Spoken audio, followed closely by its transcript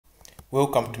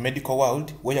Welcome to Medical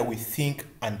World, where we think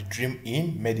and dream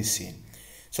in medicine.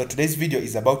 So today's video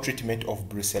is about treatment of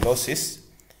brucellosis,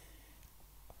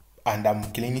 and I'm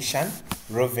clinician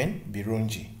Roven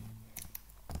Birungi.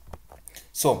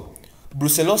 So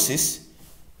brucellosis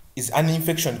is an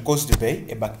infection caused by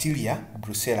a bacteria,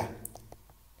 Brucella.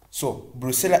 So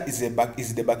Brucella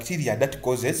is the bacteria that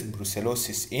causes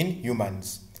brucellosis in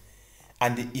humans,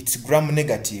 and it's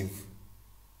gram-negative.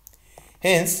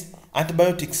 Hence,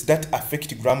 antibiotics that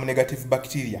affect gram-negative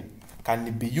bacteria can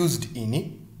be used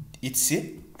in its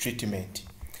treatment.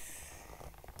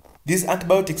 These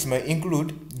antibiotics may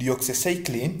include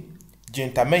doxycycline,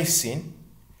 gentamicin,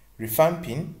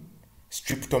 rifampin,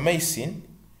 streptomycin,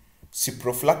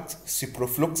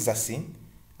 ciprofloxacin,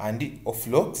 and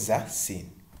ofloxacin.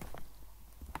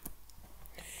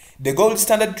 The gold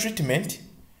standard treatment,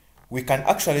 we can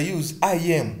actually use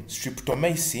IM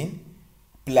streptomycin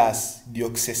plus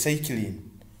doxycycline.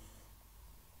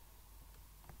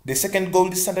 The second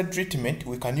gold standard treatment,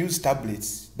 we can use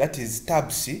tablets, that is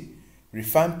tabs,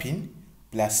 rifampin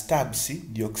plus tabs,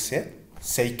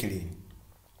 doxycycline.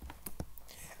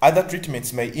 Other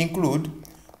treatments may include,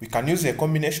 we can use a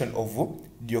combination of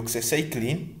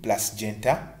doxycycline plus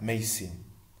gentamicin.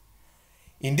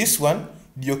 In this one,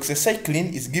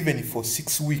 doxycycline is given for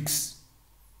 6 weeks.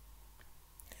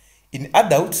 In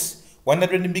adults,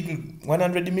 100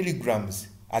 milligrams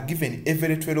are given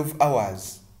every 12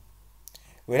 hours,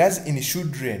 whereas in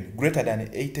children greater than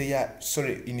 8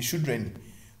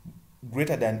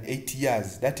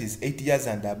 years, that is 8 years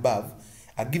and above,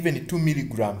 are given 2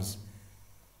 milligrams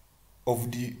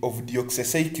of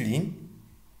doxycycline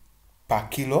per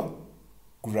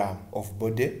kilogram of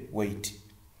body weight.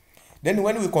 Then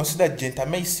when we consider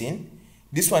gentamicin,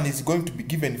 this one is going to be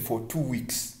given for 2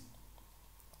 weeks.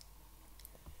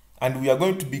 And we are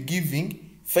going to be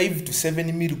giving 5 to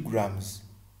 7 milligrams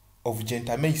of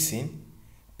gentamicin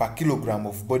per kilogram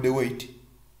of body weight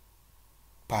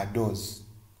per dose.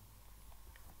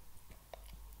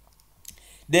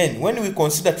 Then, when we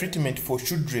consider treatment for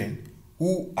children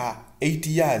who are 8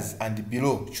 years and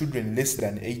below, children less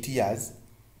than 8 years,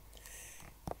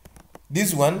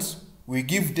 these ones, we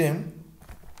give them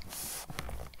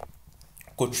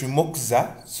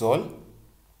cotrimoxazole,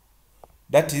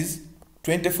 that is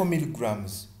 24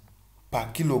 milligrams per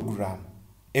kilogram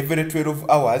every 12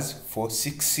 hours for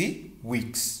 6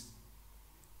 weeks,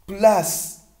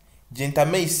 plus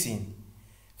gentamicin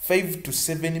 5 to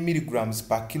 7 milligrams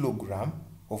per kilogram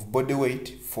of body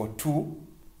weight for 2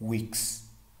 weeks.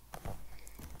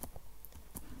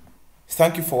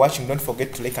 Thank you for watching. Don't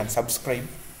forget to like and subscribe.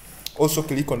 Also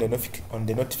click on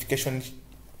the notification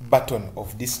button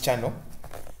of this channel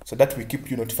so that we keep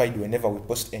you notified whenever we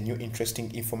post a new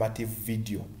interesting informative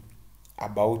video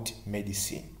about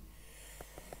medicine.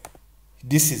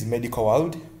 This is Medical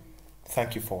World.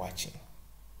 Thank you for watching.